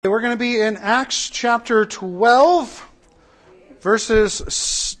We're going to be in Acts chapter 12,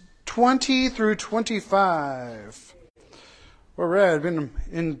 verses 20 through 25. All right, I've been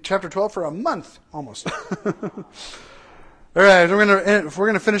in chapter 12 for a month, almost. All right, we're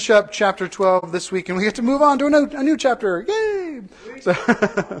going to finish up chapter 12 this week, and we get to move on to a new chapter. Yay! So,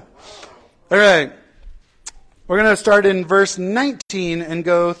 all right, we're going to start in verse 19 and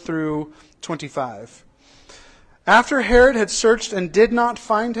go through 25. After Herod had searched and did not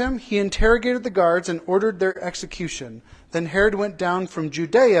find him, he interrogated the guards and ordered their execution. Then Herod went down from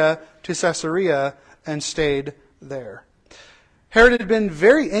Judea to Caesarea and stayed there. Herod had been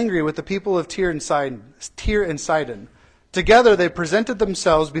very angry with the people of Tyre and Sidon. Together they presented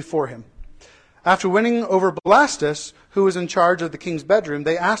themselves before him. After winning over Blastus, who was in charge of the king's bedroom,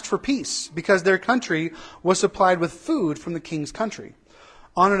 they asked for peace, because their country was supplied with food from the king's country.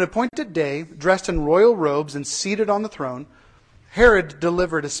 On an appointed day, dressed in royal robes and seated on the throne, Herod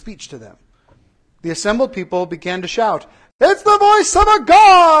delivered a speech to them. The assembled people began to shout, "It's the voice of a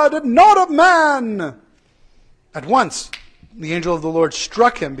god, not of man!" At once, the angel of the Lord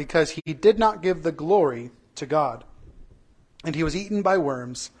struck him because he did not give the glory to God. And he was eaten by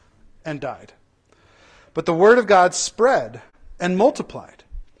worms and died. But the word of God spread and multiplied.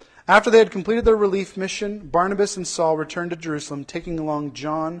 After they had completed their relief mission, Barnabas and Saul returned to Jerusalem, taking along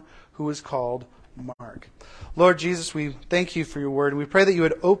John, who was called Mark. Lord Jesus, we thank you for your word, and we pray that you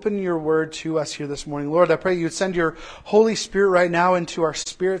would open your word to us here this morning. Lord, I pray you would send your Holy Spirit right now into our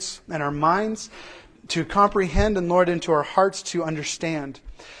spirits and our minds to comprehend, and Lord, into our hearts to understand.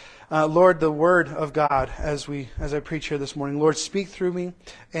 Lord, the word of God as I preach here this morning. Lord, speak through me,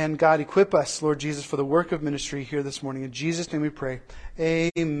 and God, equip us, Lord Jesus, for the work of ministry here this morning. In Jesus' name we pray.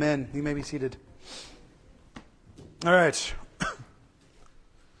 Amen. You may be seated. All right.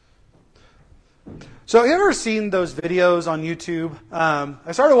 So, you ever seen those videos on YouTube?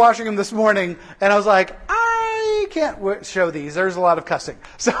 I started watching them this morning, and I was like, I can't show these. There's a lot of cussing.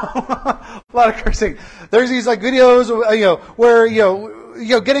 So, a lot of cursing. There's these like videos,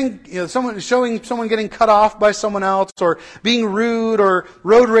 where someone showing someone getting cut off by someone else, or being rude, or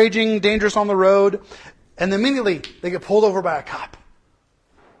road raging, dangerous on the road, and immediately they get pulled over by a cop,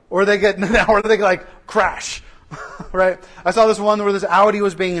 or they crash. Right? I saw this one where this Audi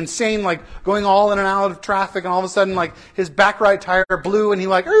was being insane, like going all in and out of traffic, and all of a sudden, like his back right tire blew, and he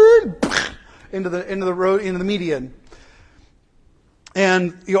into the road, into the median.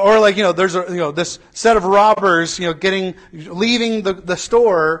 And there's this set of robbers, leaving the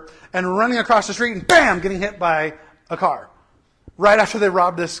store and running across the street, and bam, getting hit by a car right after they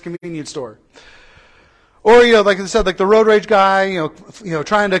robbed this convenience store. Or, like I said, like the road rage guy,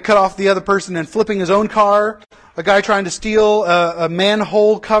 trying to cut off the other person and flipping his own car. A guy trying to steal a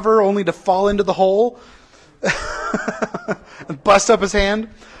manhole cover only to fall into the hole and bust up his hand.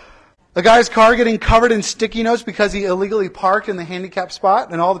 A guy's car getting covered in sticky notes because he illegally parked in the handicapped spot,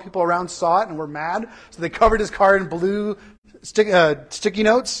 and all the people around saw it and were mad. So they covered his car in blue sticky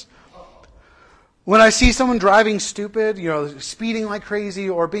notes. When I see someone driving stupid, speeding like crazy,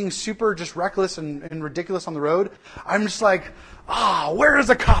 or being super just reckless and ridiculous on the road, I'm just like, where is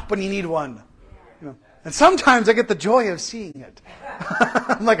a cop when you need one? And sometimes I get the joy of seeing it.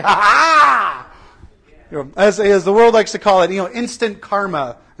 I'm like, as the world likes to call it, instant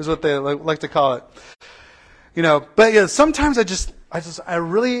karma is what they like to call it. But sometimes I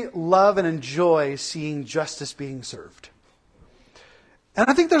really love and enjoy seeing justice being served. And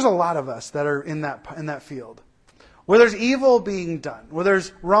I think there's a lot of us that are in that field, where there's evil being done, where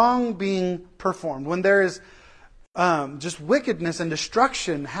there's wrong being performed, when there is just wickedness and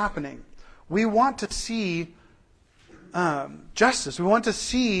destruction happening. We want to see justice. We want to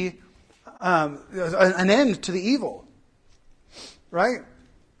see an end to the evil, right?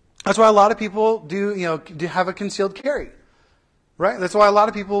 That's why a lot of people do have a concealed carry, right? That's why a lot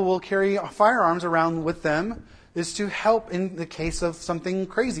of people will carry firearms around with them, is to help in the case of something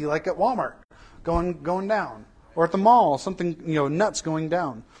crazy, like at Walmart going down, or at the mall, something nuts going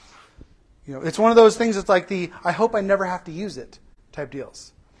down. It's one of those things. It's like I hope I never have to use it type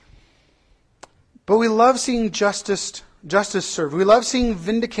deals. But we love seeing justice served. We love seeing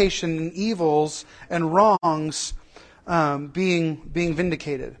vindication and evils and wrongs being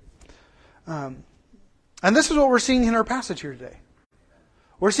vindicated. And this is what we're seeing in our passage here today.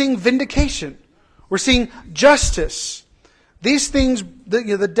 We're seeing vindication. We're seeing justice. These things,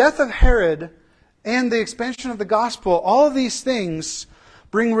 the death of Herod and the expansion of the gospel, all of these things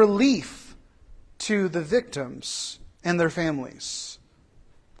bring relief to the victims and their families.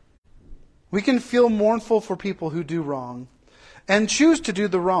 We can feel mournful for people who do wrong and choose to do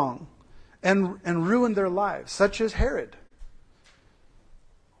the wrong and ruin their lives, such as Herod.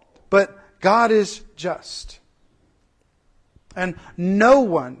 God is just. And no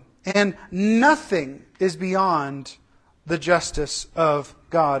one and nothing is beyond the justice of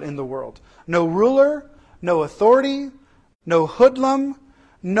God in the world. No ruler, no authority, no hoodlum.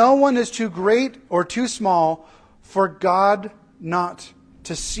 No one is too great or too small for God not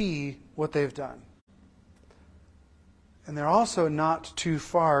to see what they've done. And they're also not too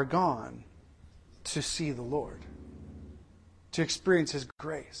far gone to see the Lord, to experience His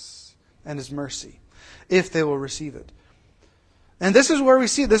grace and His mercy, if they will receive it. And this is where we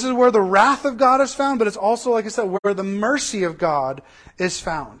see, this is where the wrath of God is found, but it's also, like I said, where the mercy of God is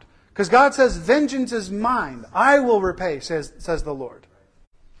found. Because God says, vengeance is mine, I will repay, says the Lord.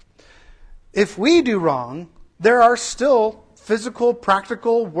 If we do wrong, there are still physical,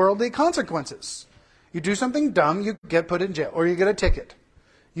 practical, worldly consequences. You do something dumb, you get put in jail, or you get a ticket.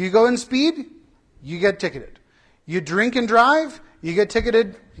 You go in speed, you get ticketed. You drink and drive, you get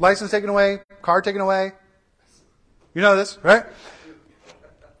ticketed, license taken away, car taken away. You know this, right?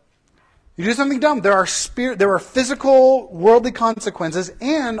 You do something dumb. There are physical, worldly consequences,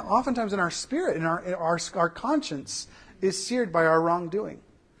 and oftentimes in our spirit, in our conscience is seared by our wrongdoing.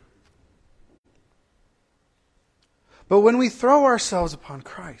 But when we throw ourselves upon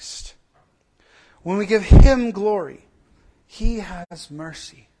Christ, when we give Him glory, He has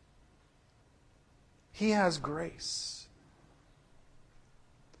mercy. He has grace.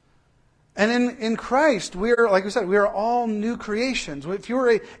 And in Christ, we are, like we said, we are all new creations. If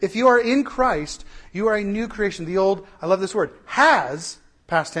you are in Christ, you are a new creation. The old, I love this word, has,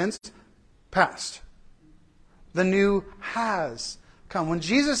 past tense, passed. The new has come. When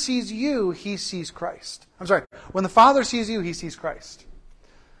Jesus sees you, He sees Christ. I'm sorry, when the Father sees you, He sees Christ.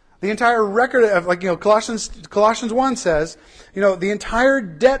 The entire record of, Colossians 1 says, the entire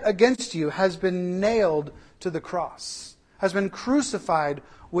debt against you has been nailed to the cross, has been crucified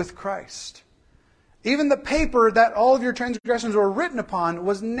with Christ. Even the paper that all of your transgressions were written upon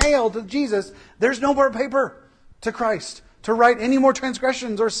was nailed to Jesus. There's no more paper to Christ to write any more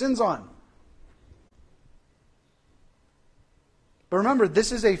transgressions or sins on. But remember,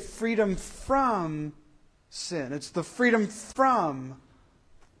 this is a freedom from sin. It's the freedom from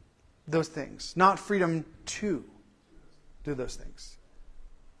those things, not freedom to do those things.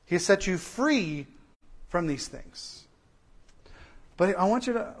 He has set you free from these things. But I want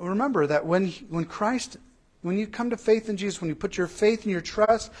you to remember that when you come to faith in Jesus, when you put your faith and your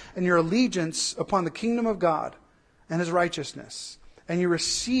trust and your allegiance upon the kingdom of God and His righteousness, and you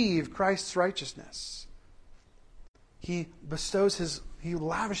receive Christ's righteousness, He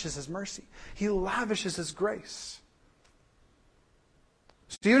lavishes His mercy. He lavishes His grace.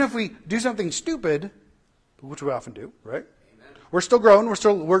 So even if we do something stupid, which we often do, right? Amen. We're still growing.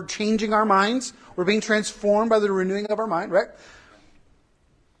 We're changing our minds. We're being transformed by the renewing of our mind, right?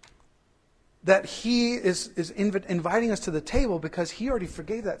 That He is inviting us to the table because He already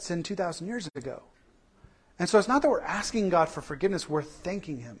forgave that sin 2,000 years ago. And so it's not that we're asking God for forgiveness. We're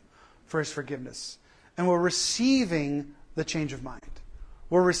thanking Him for His forgiveness. And we're receiving the change of mind.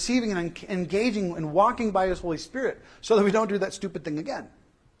 We're receiving and engaging and walking by His Holy Spirit so that we don't do that stupid thing again.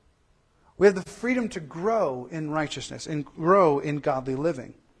 We have the freedom to grow in righteousness and grow in godly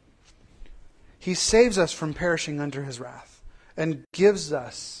living. He saves us from perishing under His wrath and gives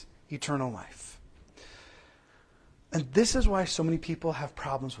us eternal life. And this is why so many people have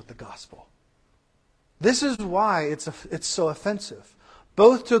problems with the gospel. This is why it's so offensive,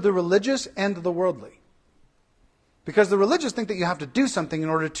 both to the religious and to the worldly. Because the religious think that you have to do something in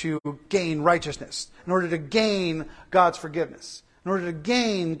order to gain righteousness, in order to gain God's forgiveness, in order to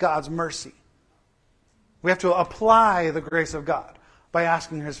gain God's mercy. We have to apply the grace of God by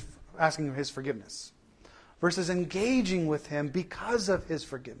asking His forgiveness. Versus engaging with Him because of His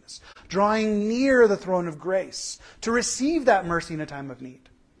forgiveness. Drawing near the throne of grace to receive that mercy in a time of need.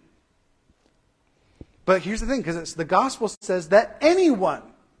 But here's the thing, because the gospel says that anyone,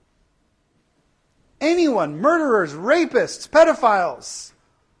 murderers, rapists, pedophiles,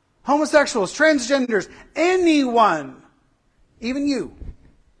 homosexuals, transgenders, anyone, even you,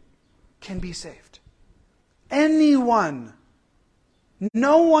 can be saved. Anyone.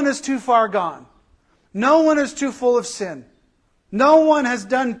 No one is too far gone. No one is too full of sin. No one has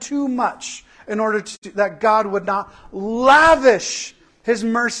done too much in order that God would not lavish His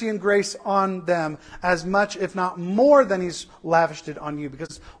mercy and grace on them as much, if not more, than He's lavished it on you.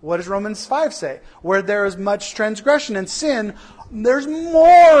 Because what does Romans 5 say? Where there is much transgression and sin, there's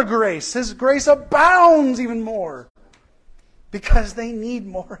more grace. His grace abounds even more. Because they need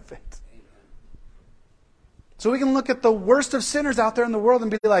more of it. So we can look at the worst of sinners out there in the world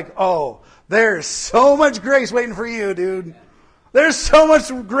and be like, oh, there's so much grace waiting for you, dude. There's so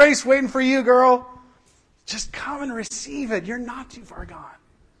much grace waiting for you, girl. Just come and receive it. You're not too far gone.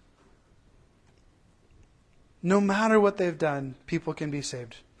 No matter what they've done, people can be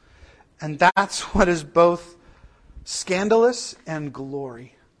saved. And that's what is both scandalous and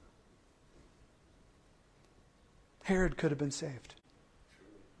glory. Herod could have been saved.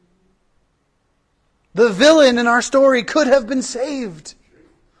 The villain in our story could have been saved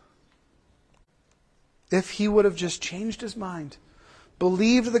if he would have just changed his mind,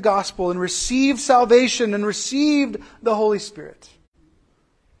 believed the gospel, and received salvation and received the Holy Spirit.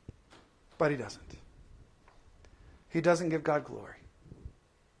 But he doesn't. He doesn't give God glory.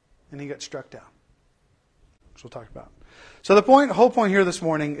 And he gets struck down. Which we'll talk about. So the whole point here this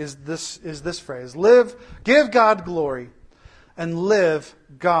morning is this phrase. Give God glory and live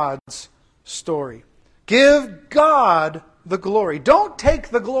God's story. Give God the glory. Don't take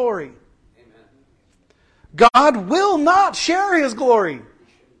the glory. Amen. God will not share His glory.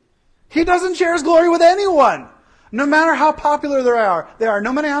 He doesn't share His glory with anyone. No matter how popular they are.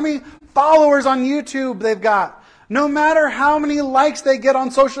 No matter how many followers on YouTube they've got. No matter how many likes they get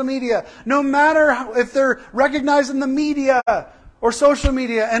on social media. No matter if they're recognized in the media or social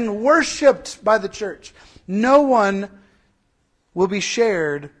media and worshipped by the church. No one will be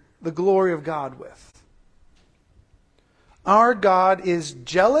shared the glory of God with. Our God is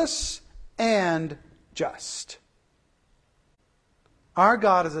jealous and just. Our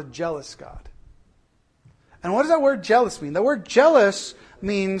God is a jealous God. And what does that word jealous mean? The word jealous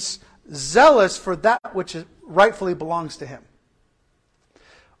means zealous for that which rightfully belongs to Him.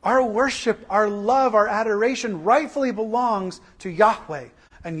 Our worship, our love, our adoration rightfully belongs to Yahweh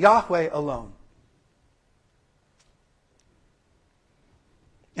and Yahweh alone.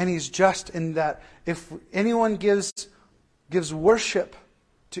 And He's just in that if anyone gives worship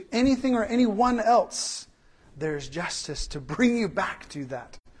to anything or anyone else, there's justice to bring you back to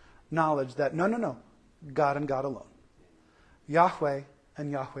that knowledge that no, God and God alone. Yahweh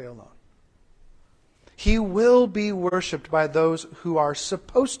and Yahweh alone. He will be worshipped by those who are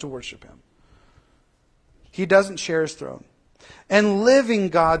supposed to worship Him. He doesn't share His throne. And living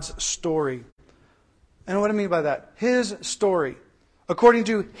God's story. And what do I mean by that? His story. According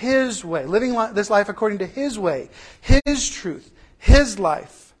to His way. Living this life according to His way. His truth. His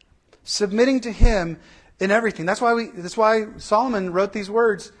life. Submitting to Him in everything. That's why Solomon wrote these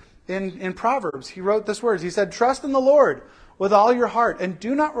words in Proverbs. He wrote these words. He said, "Trust in the Lord with all your heart, and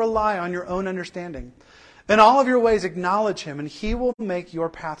do not rely on your own understanding. In all of your ways acknowledge Him, and He will make your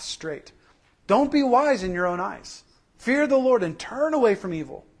path straight. Don't be wise in your own eyes. Fear the Lord and turn away from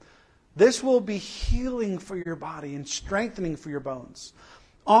evil. This will be healing for your body and strengthening for your bones.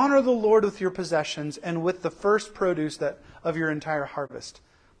 Honor the Lord with your possessions and with the first produce of your entire harvest.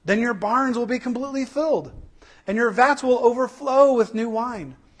 Then your barns will be completely filled, and your vats will overflow with new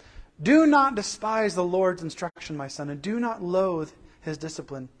wine. Do not despise the Lord's instruction, my son, and do not loathe His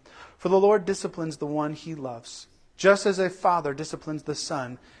discipline. For the Lord disciplines the one He loves, just as a father disciplines the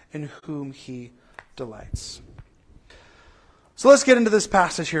son in whom He delights." So let's get into this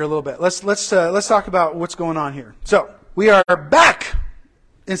passage here a little bit. Let's talk about what's going on here. So we are back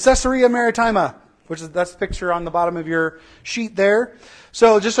in Caesarea Maritima, that's the picture on the bottom of your sheet there.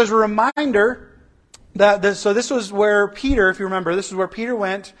 So just as a reminder that this was where Peter, if you remember, this is where Peter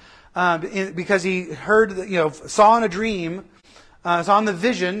went because he heard, saw in a dream, saw in the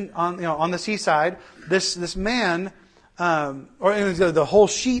vision on the seaside this man, or the whole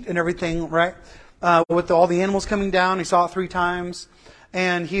sheet and everything, right? With all the animals coming down. He saw it 3 times.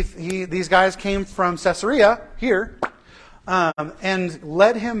 And these guys came from Caesarea here and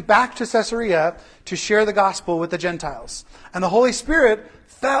led him back to Caesarea to share the gospel with the Gentiles. And the Holy Spirit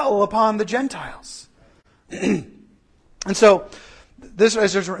fell upon the Gentiles. And so, just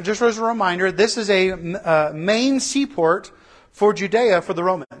as a reminder, this is a main seaport for Judea for the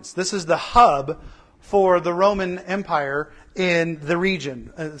Romans. This is the hub for the Roman Empire in the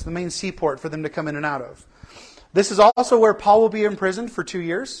region. It's the main seaport for them to come in and out of. This is also where Paul will be imprisoned for 2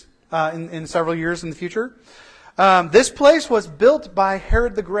 years, in several years in the future. This place was built by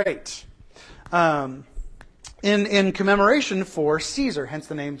Herod the Great in commemoration for Caesar, hence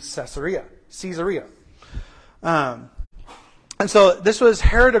the name Caesarea. And so this was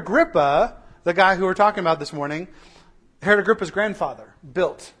Herod Agrippa, the guy who we're talking about this morning. Herod Agrippa's grandfather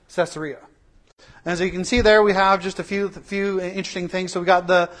built Caesarea. And as you can see there, we have just a few interesting things. So we got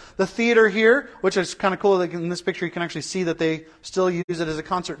the theater here, which is kind of cool. Like in this picture, you can actually see that they still use it as a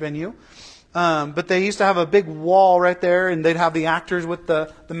concert venue. But they used to have a big wall right there, and they'd have the actors with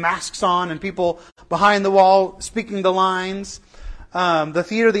the masks on and people behind the wall speaking the lines. The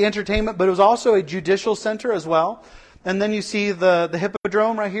theater, the entertainment, but it was also a judicial center as well. And then you see the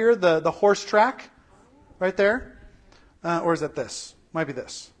hippodrome right here, the horse track right there. Or is that this? Might be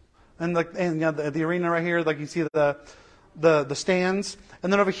this. And the arena right here, like you see the stands.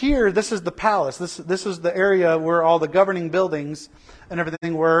 And then over here, this is the palace. This is the area where all the governing buildings and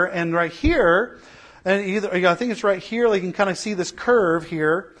everything were. And right here, and I think it's right here, like you can kind of see this curve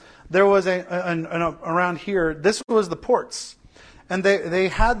here. There was around here, this was the ports. And they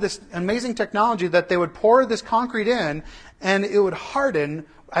had this amazing technology that they would pour this concrete in, and it would harden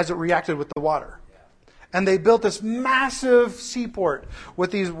as it reacted with the water. And they built this massive seaport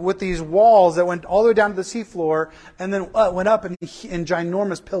with these walls that went all the way down to the seafloor, and then went up in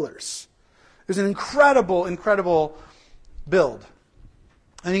ginormous pillars. It was an incredible build.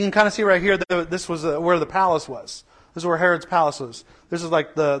 And you can kind of see right here that this was where the palace was. This is where Herod's palace was. This is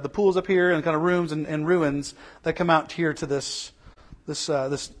like the pools up here and kind of rooms and ruins that come out here to this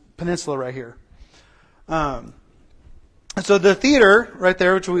peninsula right here. So the theater right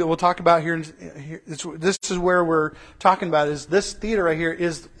there, which we'll talk about here, this is where we're talking about, is this theater right here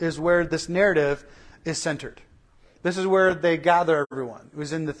is where this narrative is centered. This is where they gather everyone. It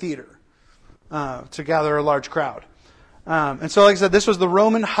was in the theater to gather a large crowd. And so, like I said, this was the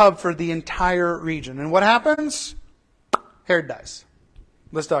Roman hub for the entire region. And what happens? Herod dies.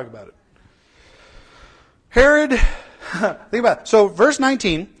 Let's talk about it. Herod, think about it. So verse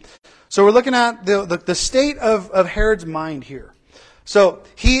 19. So we're looking at the state of Herod's mind here. So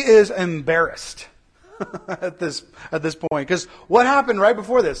he is embarrassed at this point. Because what happened right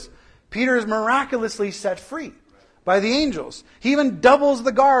before this? Peter is miraculously set free by the angels. He even doubles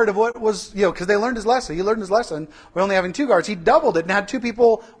the guard of what was, because they learned his lesson. He learned his lesson by only having 2 guards. He doubled it and had 2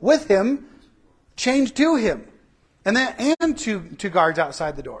 people with him chained to him. And two guards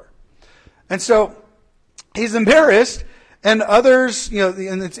outside the door. And so he's embarrassed. And others,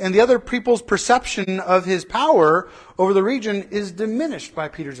 and the other people's perception of his power over the region is diminished by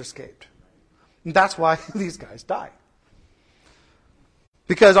Peter's escape. And that's why these guys die.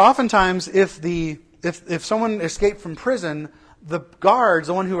 Because oftentimes, if someone escaped from prison, the guards,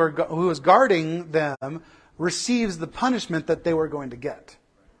 the one who was guarding them, receives the punishment that they were going to get.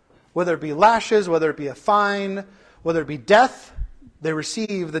 Whether it be lashes, whether it be a fine, whether it be death, they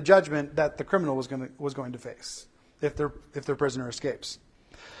receive the judgment that the criminal was going to face. If their prisoner escapes.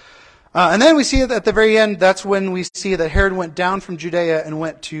 And then we see at the very end, that's when we see that Herod went down from Judea and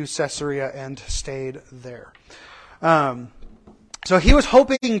went to Caesarea and stayed there. So he was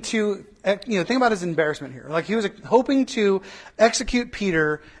hoping to, think about his embarrassment here. Like he was hoping to execute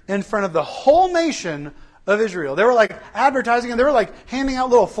Peter in front of the whole nation of Israel. They were like advertising and they were like handing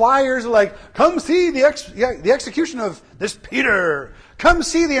out little flyers like, come see the execution of this Peter. Come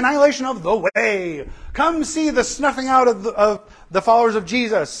see the annihilation of the way. Come see the snuffing out of the followers of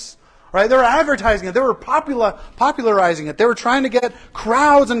Jesus. Right? They were advertising it. They were popularizing it. They were trying to get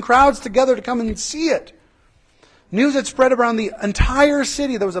crowds and crowds together to come and see it. News had spread around the entire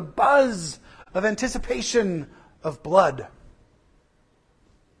city. There was a buzz of anticipation of blood.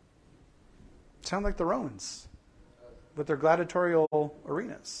 Sound like the Romans with their gladiatorial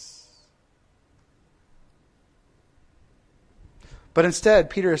arenas. But instead,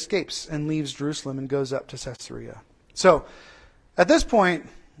 Peter escapes and leaves Jerusalem and goes up to Caesarea. So, at this point,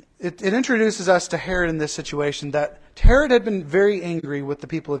 it introduces us to Herod in this situation, that Herod had been very angry with the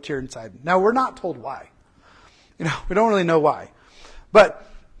people of Tyre and Sidon. Now, we're not told why. We don't really know why. But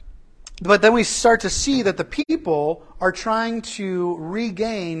then we start to see that the people are trying to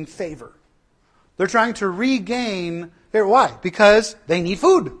regain favor. They're trying to regain favor. Why? Because they need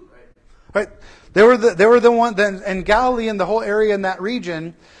food. Right? They were the one then in Galilee and the whole area in that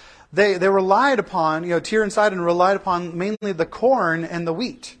region. They relied upon, Tyre and Sidon relied upon mainly the corn and the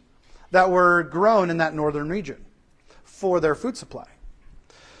wheat that were grown in that northern region for their food supply.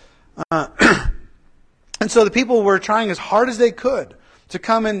 And so the people were trying as hard as they could to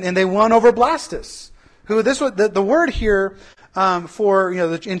come in, and they won over Blastus, who the word here for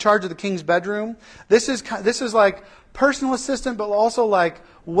in charge of the king's bedroom. This is like personal assistant, but also like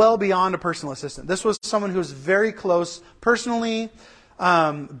well beyond a personal assistant. This was someone who was very close personally,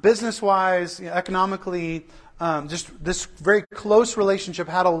 business-wise, economically. Just this very close relationship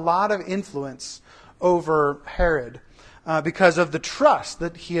had a lot of influence over Herod because of the trust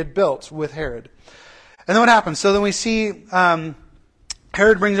that he had built with Herod. And then what happens? So then we see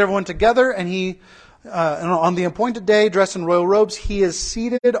Herod brings everyone together, and he, on the appointed day, dressed in royal robes, he is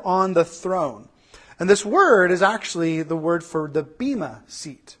seated on the throne. And this word is actually the word for the bema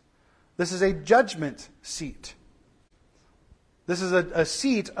seat. This is a judgment seat. This is a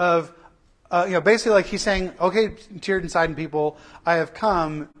seat of, basically like he's saying, okay, Tyre and Sidon people, I have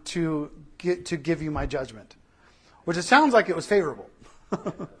come to give you my judgment. which it sounds like it was favorable.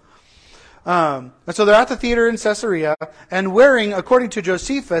 And so they're at the theater in Caesarea, and wearing, according to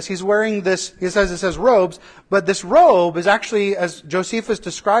Josephus, he's wearing this, it says robes, but this robe is actually, as Josephus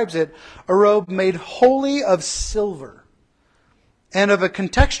describes it, a robe made wholly of silver, and of a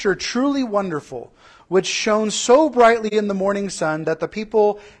contexture truly wonderful, which shone so brightly in the morning sun that the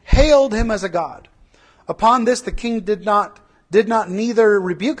people hailed him as a god. Upon this the king did not neither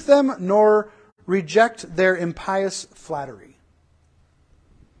rebuke them nor reject their impious flattery.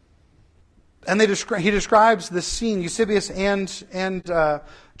 And he describes this scene. Eusebius and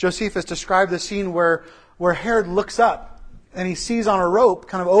Josephus describe the scene where Herod looks up and he sees on a rope,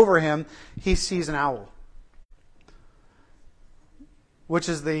 kind of over him, he sees an owl, which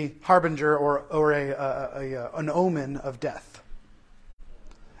is the harbinger or an omen of death.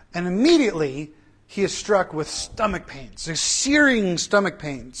 And immediately he is struck with stomach pains, searing stomach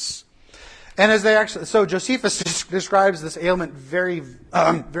pains. And as they actually, so Josephus describes this ailment very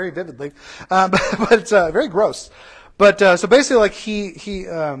vividly, but it's very gross. But so basically, like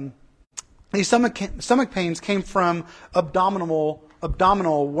these stomach pains came from abdominal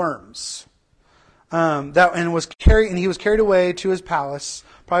worms. He was carried away to his palace,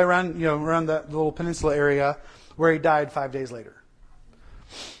 probably around that little peninsula area, where he died 5 days later,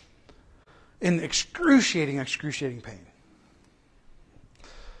 in excruciating pain.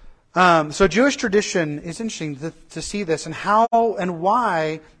 So Jewish tradition is interesting to see this and how and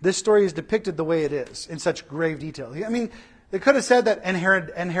why this story is depicted the way it is in such grave detail. I mean, they could have said that and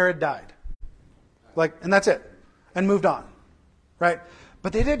Herod died, and that's it, and moved on, right?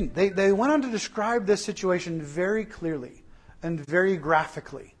 But they didn't. They went on to describe this situation very clearly and very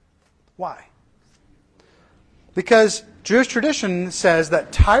graphically. Why? Because Jewish tradition says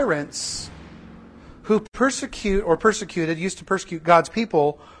that tyrants who used to persecute God's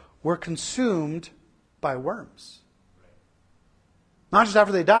people were consumed by worms. Not just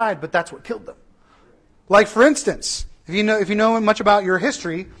after they died, but that's what killed them. Like, for instance, if you know much about your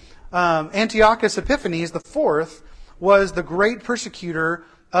history, Antiochus Epiphanes IV was the great persecutor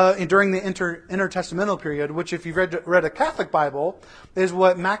during the intertestamental period, which, if you've read a Catholic Bible, is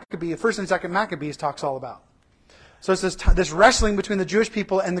what First and Second Maccabees talks all about. So it's this wrestling between the Jewish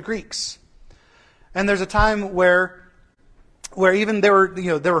people and the Greeks. And there's a time where even they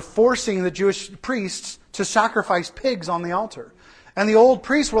were forcing the Jewish priests to sacrifice pigs on the altar. And the old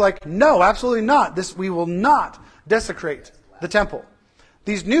priests were like, no, absolutely not. We will not desecrate the temple.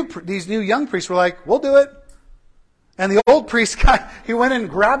 These new young priests were like, we'll do it. And the old priest he went and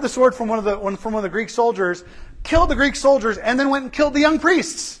grabbed the sword from one of the Greek soldiers, killed the Greek soldiers, and then went and killed the young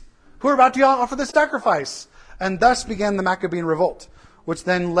priests who were about to offer the sacrifice. And thus began the Maccabean revolt, which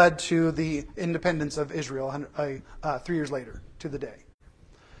then led to the independence of Israel 3 years later to the day.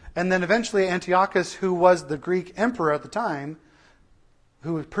 And then eventually Antiochus, who was the Greek emperor at the time,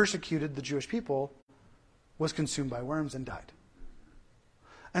 who persecuted the Jewish people, was consumed by worms and died.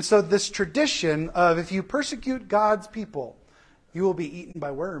 And so this tradition of if you persecute God's people, you will be eaten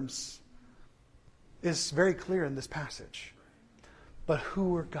by worms is very clear in this passage. But who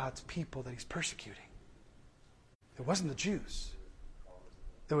were God's people that he's persecuting? It wasn't the Jews.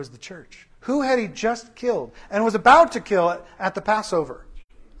 It was the church. Who had he just killed and was about to kill at the Passover?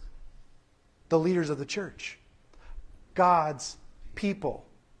 The leaders of the church. God's people.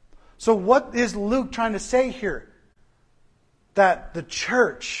 So what is Luke trying to say here? That the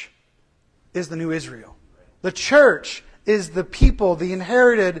church is the new Israel. The church is the people, the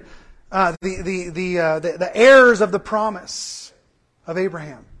inherited, the heirs of the promise of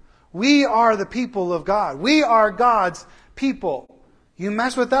Abraham. We are the people of God. We are God's people. You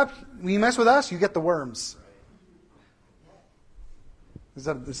mess with us, you get the worms. Is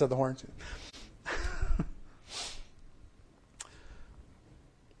that the horn?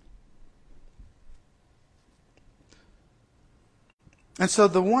 And so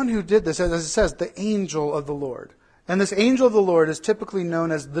the one who did this, as it says, the angel of the Lord. And this angel of the Lord is typically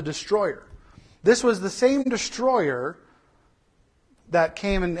known as the destroyer. This was the same destroyer that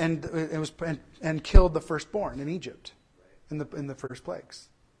came and killed the firstborn in Egypt in the first plagues.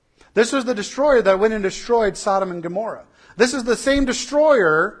 This was the destroyer that went and destroyed Sodom and Gomorrah. This is the same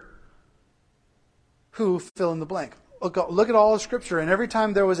destroyer who, fill in the blank. Look at all of Scripture, and every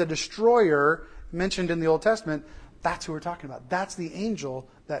time there was a destroyer mentioned in the Old Testament, that's who we're talking about. That's the angel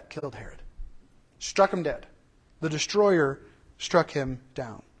that killed Herod. Struck him dead. The destroyer struck him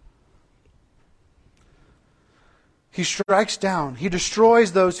down. He strikes down. He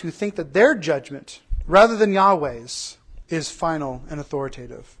destroys those who think that their judgment, rather than Yahweh's, is final and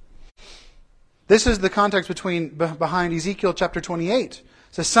authoritative. This is the context behind Ezekiel chapter 28. It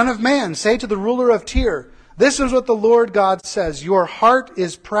says, Son of man, say to the ruler of Tyre, This is what the Lord God says. Your heart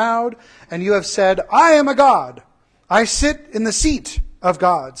is proud, and you have said, I am a god. I sit in the seat of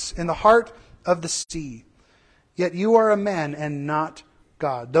gods, in the heart of the sea. Yet you are a man and not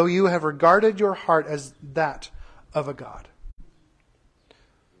God, though you have regarded your heart as that of a god.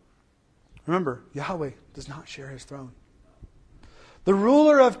 Remember, Yahweh does not share his throne. The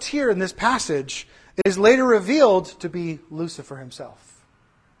ruler of Tyre in this passage is later revealed to be Lucifer himself.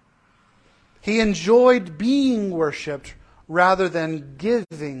 He enjoyed being worshipped rather than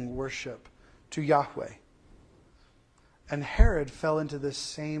giving worship to Yahweh. And Herod fell into this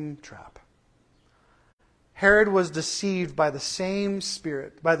same trap. Herod was deceived by the same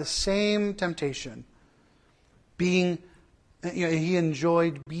spirit, by the same temptation. He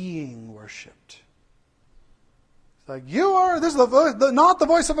enjoyed being worshipped. It's like, this is not the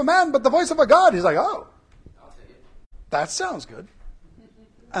voice of a man, but the voice of a God. He's like, oh, that sounds good.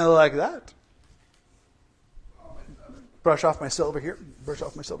 I like that. Brush off my silver here. Brush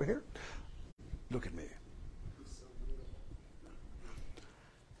off my silver here. Look at me.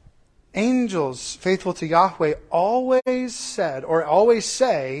 Angels faithful to Yahweh always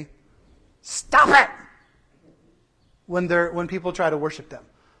say, stop it! When people try to worship them.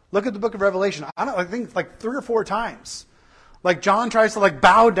 Look at the book of Revelation. I think like 3 or 4 times. Like John tries to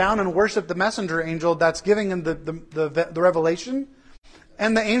bow down and worship the messenger angel that's giving him the revelation.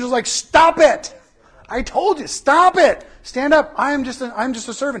 And the angel's like, stop it! I told you, stop it! Stand up. I'm just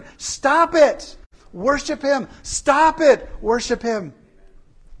a servant. Stop it! Worship him. Stop it! Worship him.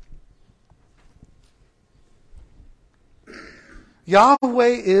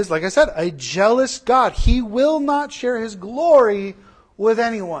 Yahweh is, like I said, a jealous God. He will not share his glory with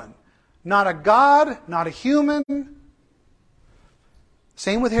anyone. Not a god, not a human.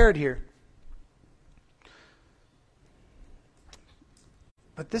 Same with Herod here.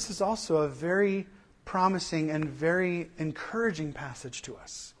 But this is also a very promising and very encouraging passage to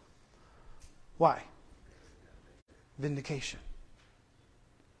us. Why? Vindication.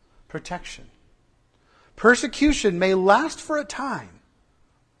 Protection. Persecution may last for a time,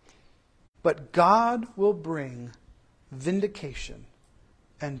 but God will bring vindication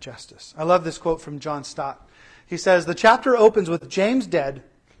and justice. I love this quote from John Stott. He says, the chapter opens with James dead,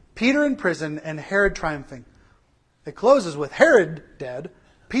 Peter in prison, and Herod triumphing. It closes with Herod dead,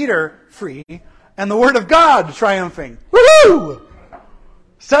 Peter free, and the word of God triumphing. Woo-hoo!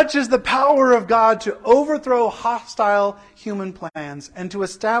 Such is the power of God to overthrow hostile human plans and to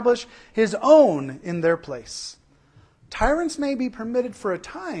establish his own in their place. Tyrants may be permitted for a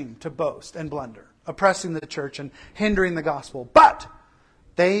time to boast and blunder, oppressing the church and hindering the gospel, but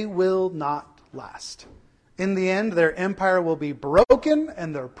they will not last. In the end, their empire will be broken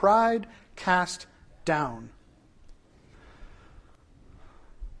and their pride cast down.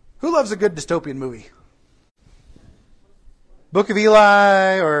 Who loves a good dystopian movie? Book of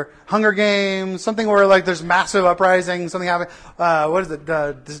Eli or Hunger Games, something where there's massive uprising, something happening. What is it?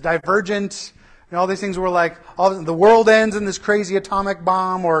 This Divergent, all these things where the world ends in this crazy atomic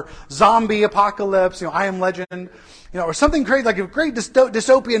bomb, or zombie apocalypse. I Am Legend, or something great, like a great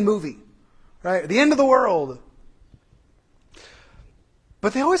dystopian movie, right? The end of the world.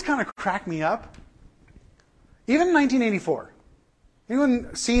 But they always kind of crack me up. Even in 1984,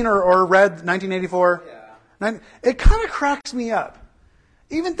 anyone seen or read 1984? Yeah. It kind of cracks me up.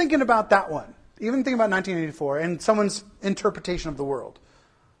 Even thinking about that one. Even thinking about 1984 and someone's interpretation of the world.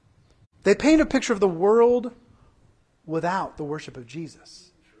 They paint a picture of the world without the worship of Jesus.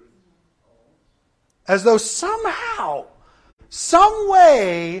 As though somehow, some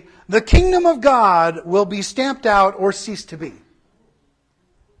way, the kingdom of God will be stamped out or cease to be.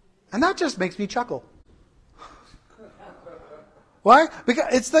 And that just makes me chuckle. Why?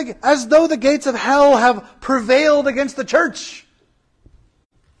 Because it's as though the gates of hell have prevailed against the church.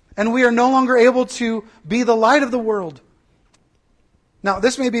 And we are no longer able to be the light of the world. Now,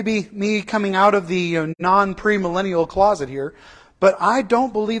 this may be me coming out of the non-premillennial closet here, but I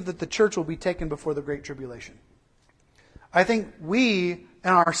don't believe that the church will be taken before the Great Tribulation. I think we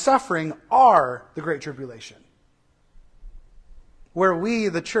and our suffering are the Great Tribulation. Where we,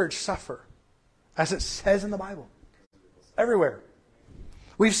 the church, suffer. As it says in the Bible. Everywhere.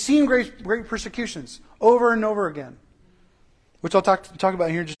 We've seen great persecutions over and over again, which I'll talk about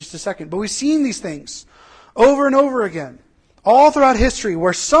here in just a second. But we've seen these things over and over again, all throughout history,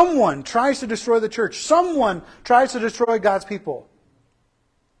 where someone tries to destroy the church, someone tries to destroy God's people,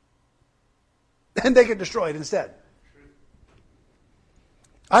 and they get destroyed instead.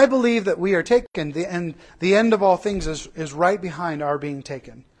 I believe that we are taken, and the end of all things is right behind our being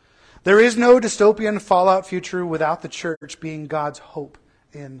taken. There is no dystopian fallout future without the church being God's hope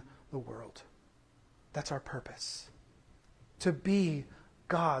in the world. That's our purpose. To be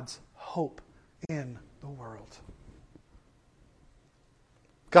God's hope in the world.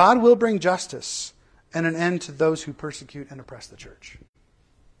 God will bring justice and an end to those who persecute and oppress the church.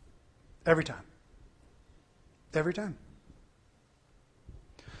 Every time. Every time.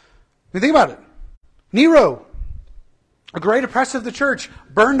 I mean, think about it. Nero, a great oppressor of the church,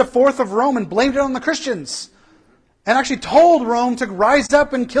 burned a fourth of Rome and blamed it on the Christians. And actually told Rome to rise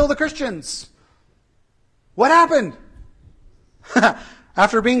up and kill the Christians. What happened?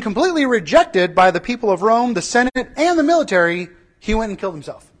 After being completely rejected by the people of Rome, the Senate, and the military, he went and killed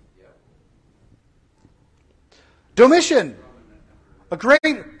himself. Domitian, a great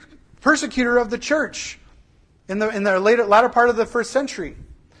persecutor of the church in the latter part of the first century,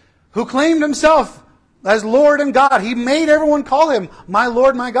 who claimed himself as Lord and God. He made everyone call him my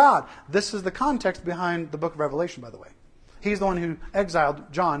Lord, my God. This is the context behind the book of Revelation, by the way. He's the one who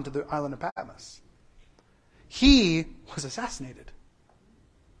exiled John to the island of Patmos. He was assassinated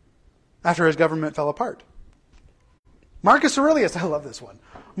after his government fell apart. Marcus Aurelius, I love this one.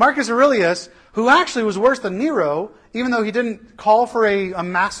 Marcus Aurelius, who actually was worse than Nero, even though he didn't call for a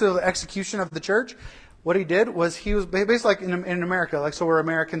massive execution of the church, what he did was he was basically like in America, like so we're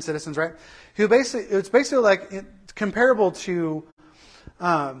American citizens, right? It's basically like comparable to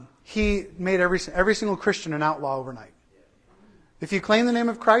he made every single Christian an outlaw overnight. If you claim the name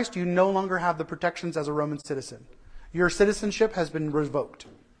of Christ, you no longer have the protections as a Roman citizen. Your citizenship has been revoked.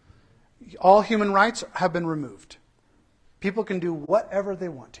 All human rights have been removed. People can do whatever they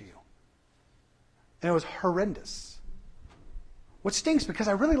want to you. And it was horrendous. Which stinks because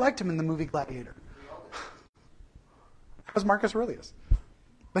I really liked him in the movie Gladiator. That was Marcus Aurelius.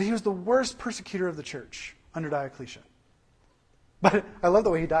 But he was the worst persecutor of the church under Diocletian. But I love the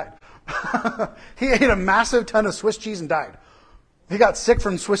way he died. He ate a massive ton of Swiss cheese and died. He got sick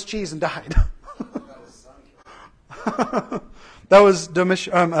from Swiss cheese and died. That was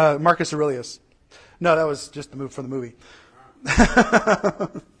Marcus Aurelius. No, that was just the move from the movie.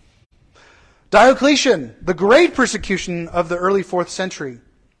 Diocletian, the great persecution of the early 4th century.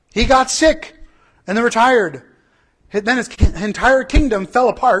 He got sick and then retired. Then his entire kingdom fell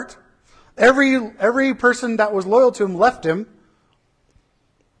apart. Every person that was loyal to him left him.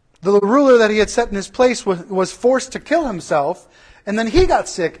 The ruler that he had set in his place was forced to kill himself, and then he got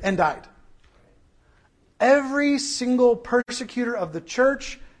sick and died. Every single persecutor of the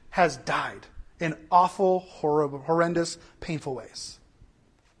church has died in awful, horrible, horrendous, painful ways.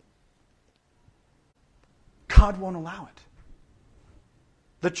 God won't allow it.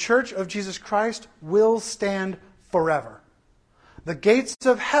 The church of Jesus Christ will stand forever. The gates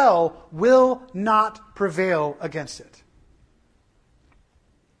of hell will not prevail against it.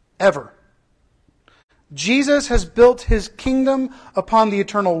 Ever. Jesus has built his kingdom upon the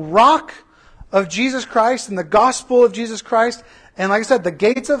eternal rock of Jesus Christ and the gospel of Jesus Christ. And like I said, the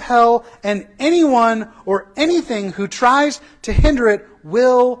gates of hell and anyone or anything who tries to hinder it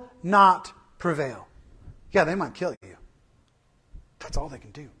will not prevail. Yeah, they might kill you. That's all they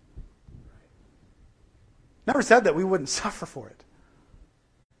can do. Never said that we wouldn't suffer for it.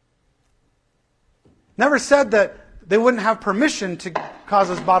 Never said that they wouldn't have permission to cause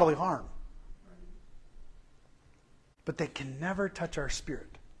us bodily harm. But they can never touch our spirit.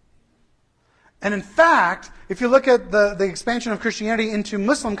 And in fact, if you look at the expansion of Christianity into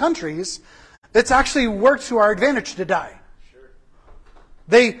Muslim countries, it's actually worked to our advantage to die. Sure.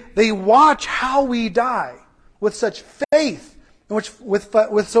 They watch how we die with such faith, and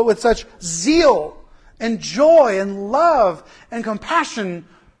with such zeal and joy and love and compassion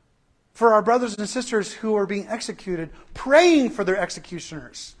for our brothers and sisters who are being executed, praying for their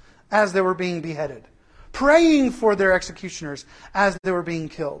executioners as they were being beheaded, praying for their executioners as they were being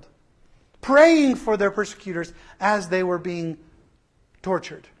killed, praying for their persecutors as they were being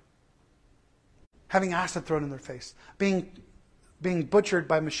tortured, having acid thrown in their face, being butchered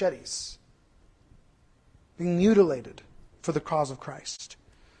by machetes, being mutilated for the cause of Christ.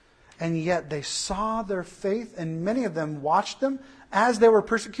 And yet they saw their faith, and many of them watched them as they were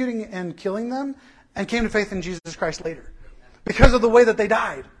persecuting and killing them, and came to faith in Jesus Christ later because of the way that they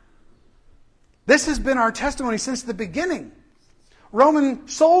died. This has been our testimony since the beginning. Roman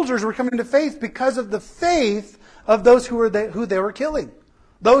soldiers were coming to faith because of the faith of those who they were killing,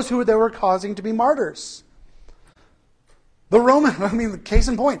 those who they were causing to be martyrs. Case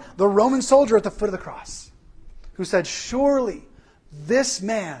in point, the Roman soldier at the foot of the cross who said, "Surely this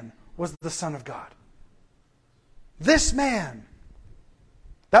man was the Son of God." This man.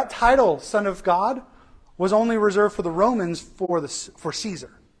 That title, Son of God, was only reserved for the Romans for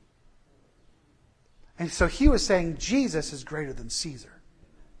Caesar. And so he was saying Jesus is greater than Caesar.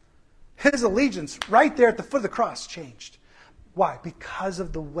 His allegiance right there at the foot of the cross changed. Why? Because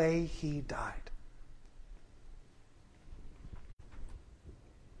of the way he died.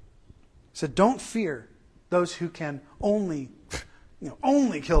 So don't fear those who can only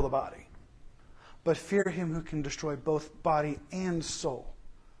kill the body, but fear him who can destroy both body and soul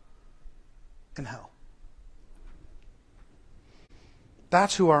in hell.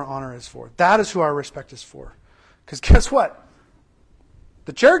 That's who our honor is for. That is who our respect is for. Because guess what?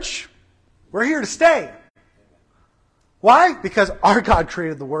 The church, we're here to stay. Why? Because our God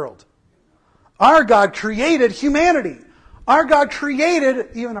created the world. Our God created humanity. Our God created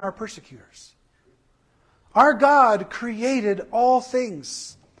even our persecutors. Our God created all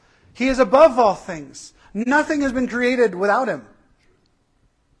things. He is above all things. Nothing has been created without him.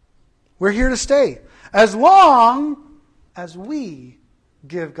 We're here to stay. As long as we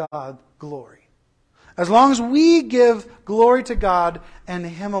give God glory. As long as we give glory to God and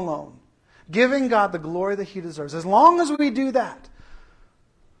him alone. Giving God the glory that he deserves. As long as we do that,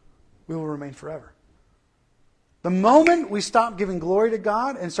 we will remain forever. The moment we stop giving glory to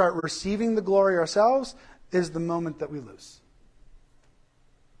God and start receiving the glory ourselves is the moment that we lose.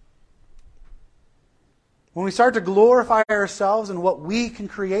 When we start to glorify ourselves and what we can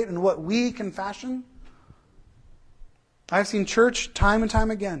create and what we can fashion, I've seen church time and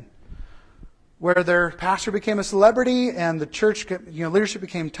time again where their pastor became a celebrity and the church leadership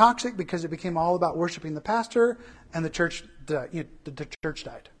became toxic because it became all about worshiping the pastor, and the church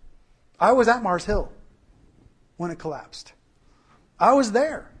died. I was at Mars Hill when it collapsed. I was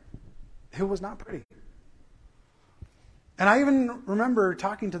there. It was not pretty. And I even remember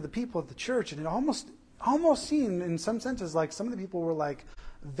talking to the people at the church, and it almost seemed in some senses like some of the people were like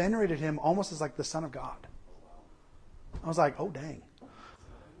venerated him almost as like the Son of God. I was like, oh dang.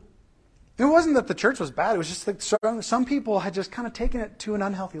 It wasn't that the church was bad. It was just like some people had just kind of taken it to an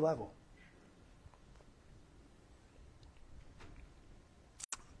unhealthy level.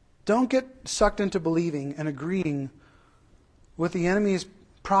 Don't get sucked into believing and agreeing with the enemy's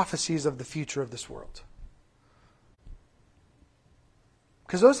prophecies of the future of this world.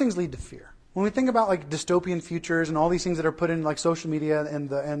 Because those things lead to fear. When we think about like dystopian futures and all these things that are put in like social media and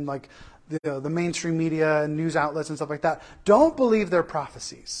the mainstream media and news outlets and stuff like that, don't believe their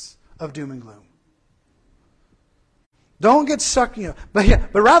prophecies of doom and gloom. Don't get sucked, but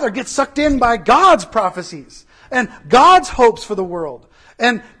rather get sucked in by God's prophecies and God's hopes for the world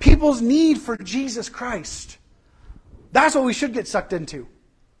and people's need for Jesus Christ. That's what we should get sucked into.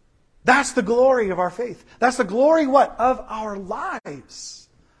 That's the glory of our faith. That's the glory, what? Of our lives.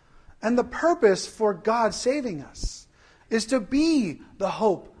 And the purpose for God saving us is to be the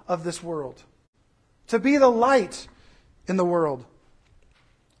hope of this world. To be the light in the world.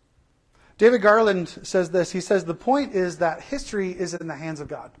 David Garland says this. He says, the point is that history is in the hands of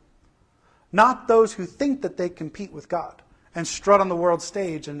God. Not those who think that they compete with God and strut on the world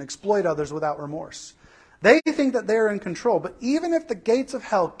stage and exploit others without remorse. They think that they are in control. But even if the gates of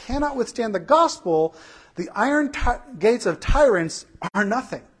hell cannot withstand the gospel, the iron gates of tyrants are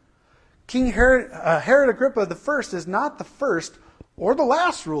nothing. King Herod Agrippa I is not the first or the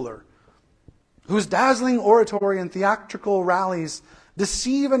last ruler whose dazzling oratory and theatrical rallies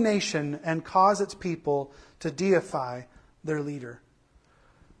deceive a nation and cause its people to deify their leader.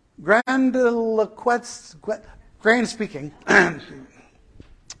 Grand speaking,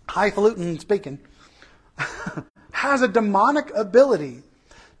 highfalutin speaking, has a demonic ability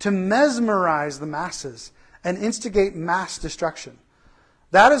to mesmerize the masses and instigate mass destruction.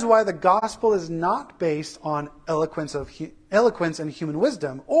 That is why the gospel is not based on eloquence and human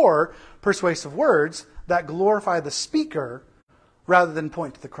wisdom or persuasive words that glorify the speaker rather than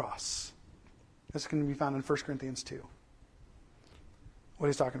point to the cross. This can be found in 1 Corinthians 2. What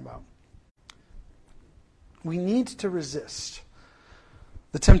he's talking about. We need to resist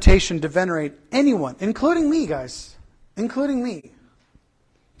the temptation to venerate anyone, including me, guys, including me,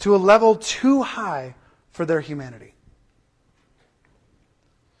 to a level too high for their humanity.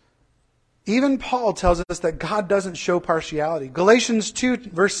 Even Paul tells us that God doesn't show partiality. Galatians 2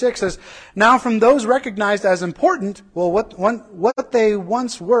 verse 6 says, now from those recognized as important, well, what they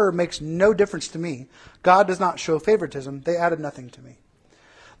once were makes no difference to me. God does not show favoritism. They added nothing to me.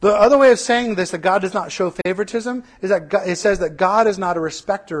 The other way of saying this, that God does not show favoritism, is that it says that God is not a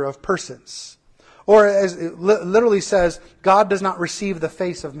respecter of persons. Or as it literally says, God does not receive the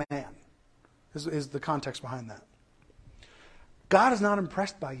face of man, is the context behind that. God is not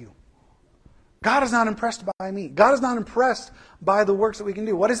impressed by you. God is not impressed by me. God is not impressed by the works that we can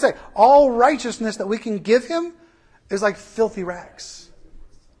do. What does it say? All righteousness that we can give him is like filthy rags.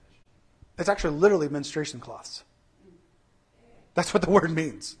 It's actually literally menstruation cloths. That's what the word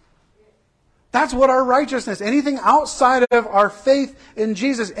means. That's what our righteousness, anything outside of our faith in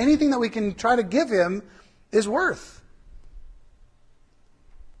Jesus, anything that we can try to give him is worth.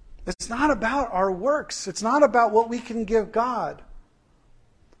 It's not about our works. It's not about what we can give God.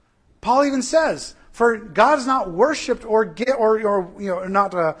 Paul even says, for God is not worshipped or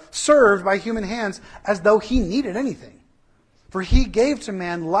not served by human hands as though he needed anything. For he gave to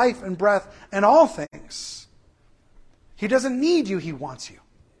man life and breath and all things. He doesn't need you, he wants you.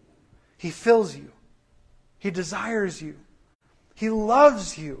 He fills you. He desires you. He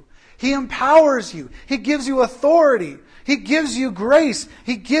loves you. He empowers you. He gives you authority. He gives you grace.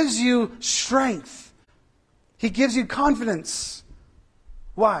 He gives you strength. He gives you confidence.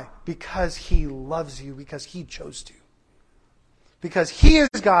 Why? Because he loves you, because he chose to. Because he is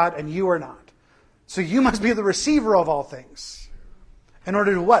God and you are not. So you must be the receiver of all things. In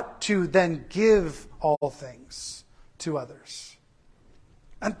order to what? To then give all things to others.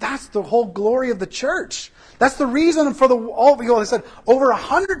 And that's the whole glory of the church. That's the reason for I said over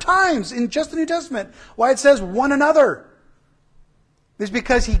 100 times in just the New Testament why it says one another. Is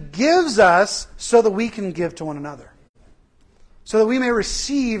because he gives us so that we can give to one another. So that we may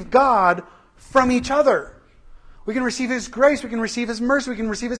receive God from each other. We can receive his grace, we can receive his mercy, we can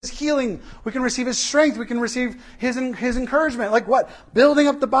receive his healing, we can receive his strength, we can receive his encouragement. Like what? Building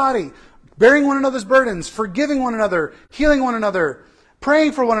up the body, bearing one another's burdens, forgiving one another, healing one another,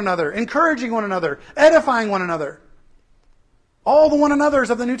 praying for one another, encouraging one another, edifying one another. All the one another's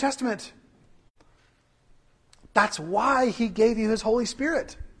of the New Testament. That's why he gave you his Holy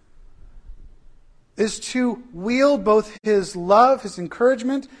Spirit. Is to wield both his love, his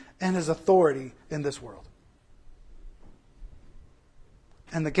encouragement, and his authority in this world.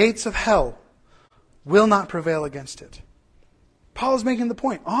 And the gates of hell will not prevail against it. Paul is making the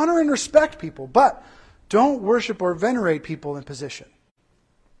point. Honor and respect people, but don't worship or venerate people in position.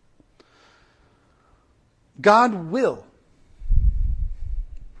 God will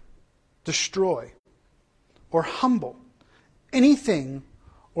destroy or humble anything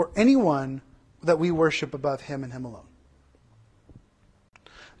or anyone that we worship above him and him alone.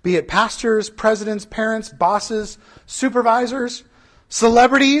 Be it pastors, presidents, parents, bosses, supervisors,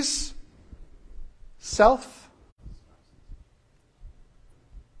 celebrities, self.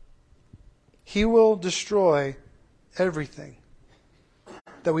 He will destroy everything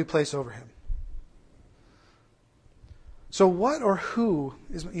that we place over him. So what or who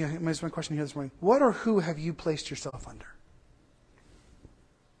is my question here this morning. What or who have you placed yourself under?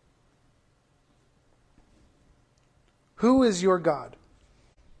 Who is your God?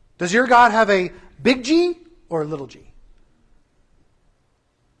 Does your God have a big G or a little g?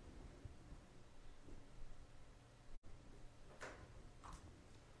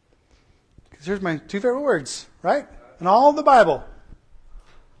 Because here's my two favorite words, right? In all the Bible.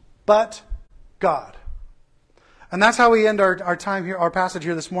 But God. And that's how we end our time here, our passage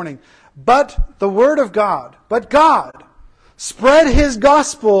here this morning. But the Word of God, but God spread his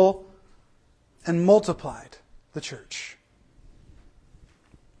gospel and multiplied the church.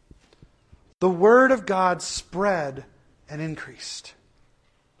 The Word of God spread and increased.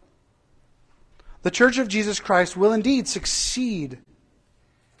 The church of Jesus Christ will indeed succeed,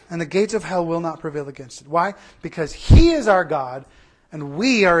 and the gates of hell will not prevail against it. Why? Because he is our God, and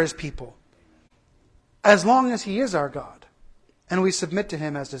we are his people. As long as he is our God, and we submit to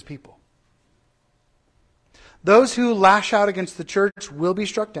him as his people. Those who lash out against the church will be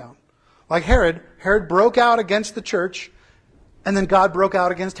struck down. Like Herod. Herod broke out against the church, and then God broke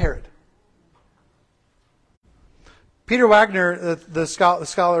out against Herod. Peter Wagner,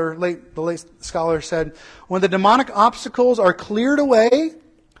 the late scholar, said, when the demonic obstacles are cleared away,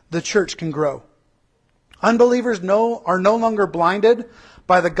 the church can grow. Unbelievers are no longer blinded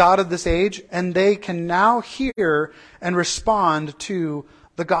by the God of this age, and they can now hear and respond to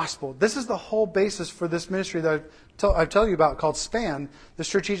the gospel. This is the whole basis for this ministry that I've told you about, called SPAN, the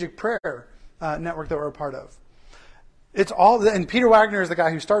strategic prayer network that we're a part of. It's all, and Peter Wagner is the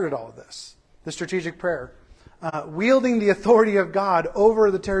guy who started all of this, the strategic prayer, wielding the authority of God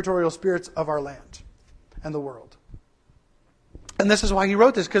over the territorial spirits of our land and the world. And this is why he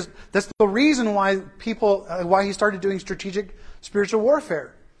wrote this, because that's the reason why he started doing strategic spiritual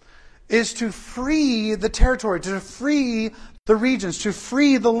warfare, is to free the territory, to free the regions, to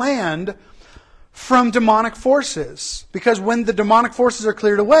free the land from demonic forces. Because when the demonic forces are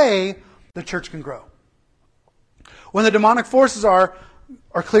cleared away, the church can grow. When the demonic forces are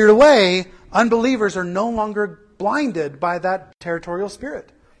cleared away, unbelievers are no longer blinded by that territorial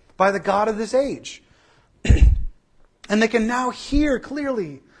spirit, by the God of this age. And they can now hear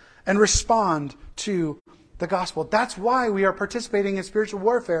clearly and respond to the gospel. That's why we are participating in spiritual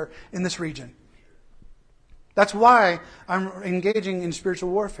warfare in this region. That's why I'm engaging in spiritual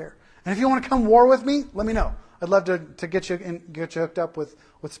warfare. And if you want to come war with me, let me know. I'd love to get you hooked up with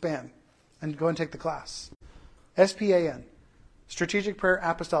SPAN and go and take the class. SPAN, Strategic Prayer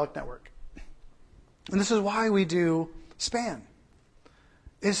Apostolic Network. And this is why we do SPAN.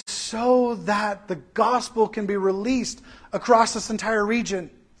 Is so that the gospel can be released across this entire region.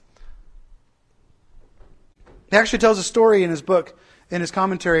 He actually tells a story in his book, in his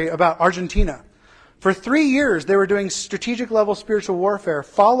commentary, about Argentina. For 3 years, they were doing strategic level spiritual warfare,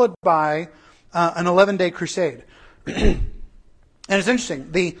 followed by an 11-day crusade. And it's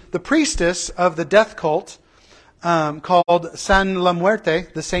interesting. The priestess of the death cult, called San La Muerte,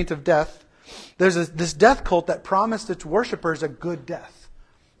 the Saint of Death, there's this death cult that promised its worshippers a good death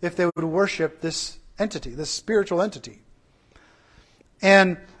if they would worship this entity, this spiritual entity.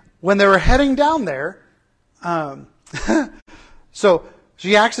 And when they were heading down there, so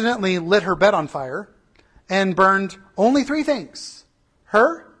she accidentally lit her bed on fire and burned only 3 things.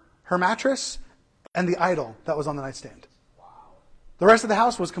 Her mattress, and the idol that was on the nightstand. Wow. The rest of the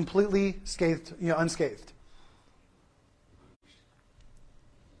house was completely unscathed.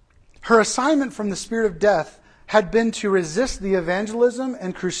 Her assignment from the spirit of death had been to resist the evangelism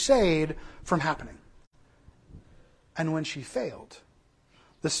and crusade from happening. And when she failed,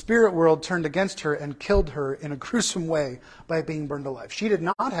 the spirit world turned against her and killed her in a gruesome way by being burned alive. She did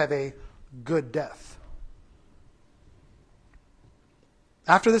not have a good death.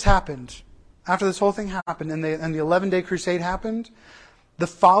 After this happened, after this whole thing happened and the 11-day crusade happened, the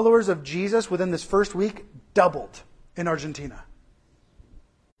followers of Jesus within this first week doubled in Argentina.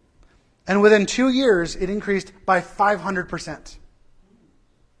 And within 2 years, it increased by 500%.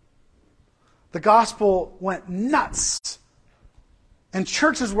 The gospel went nuts. And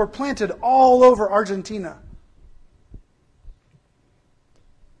churches were planted all over Argentina.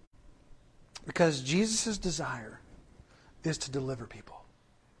 Because Jesus' desire is to deliver people.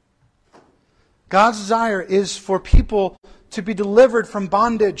 God's desire is for people to be delivered from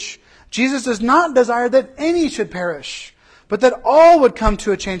bondage. Jesus does not desire that any should perish, but that all would come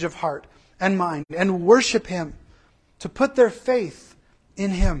to a change of heart and mind and worship Him, to put their faith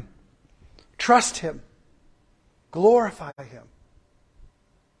in Him, trust Him, glorify Him,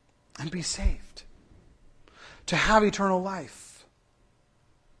 and be saved, to have eternal life,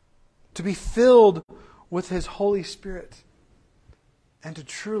 to be filled with His Holy Spirit, and to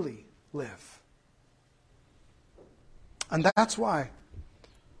truly live. And that's why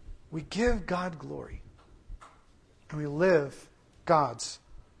we give God glory and we live God's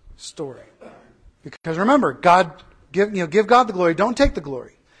story. Because remember, give God the glory. Don't take the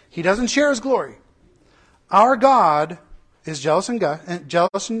glory. He doesn't share His glory. Our God is jealous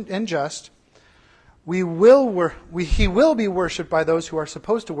and just. He will be worshipped by those who are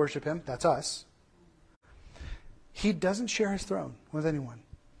supposed to worship Him. That's us. He doesn't share His throne with anyone.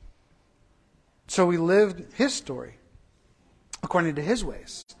 So we live His story according to His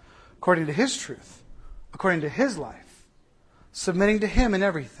ways, according to His truth, according to His life, submitting to Him in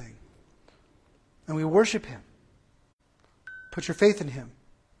everything. And we worship Him. Put your faith in Him.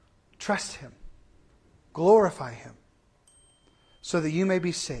 Trust Him. Glorify Him. So that you may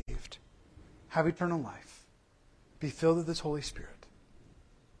be saved, have eternal life, be filled with His Holy Spirit,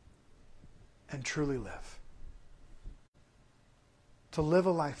 and truly live. To live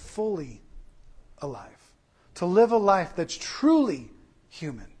a life fully alive. To live a life that's truly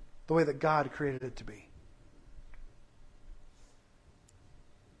human, the way that God created it to be.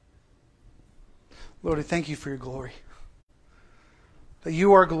 Lord, we thank You for Your glory. That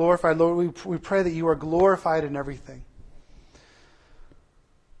You are glorified. Lord, we pray that You are glorified in everything.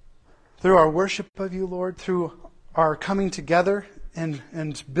 Through our worship of You, Lord, through our coming together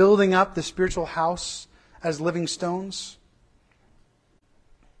and building up the spiritual house as living stones.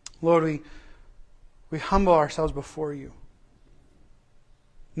 Lord, we humble ourselves before You,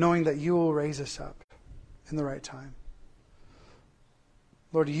 knowing that You will raise us up in the right time.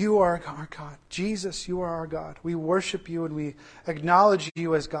 Lord, You are our God. Jesus, You are our God. We worship You and we acknowledge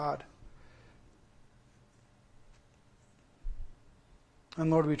You as God.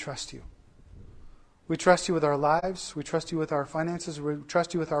 And Lord, we trust You. We trust You with our lives. We trust You with our finances. We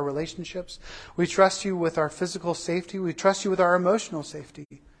trust You with our relationships. We trust You with our physical safety. We trust You with our emotional safety.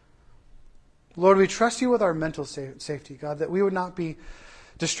 Lord, we trust You with our mental safety, God, that we would not be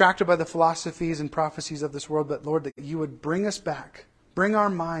distracted by the philosophies and prophecies of this world, but Lord, that You would bring us back, bring our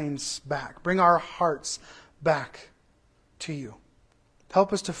minds back, bring our hearts back to You.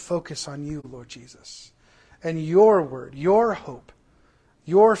 Help us to focus on You, Lord Jesus, and Your word, Your hope,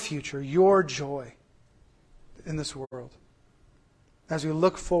 Your future, Your joy in this world as we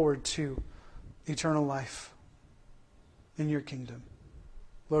look forward to eternal life in your kingdom.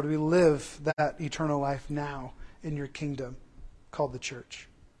 Lord, we live that eternal life now in your kingdom called the church.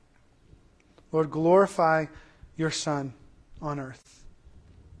 Lord, glorify your Son on earth.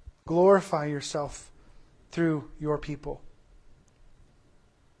 Glorify yourself through your people.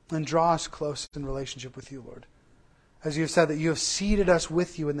 And draw us close in relationship with you, Lord. As you have said that you have seated us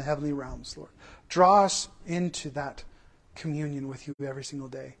with you in the heavenly realms, Lord. Draw us into that communion with you every single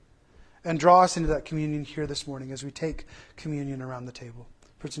day. And draw us into that communion here this morning as we take communion around the table.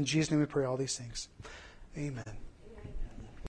 For it's in Jesus' name we pray all these things. Amen.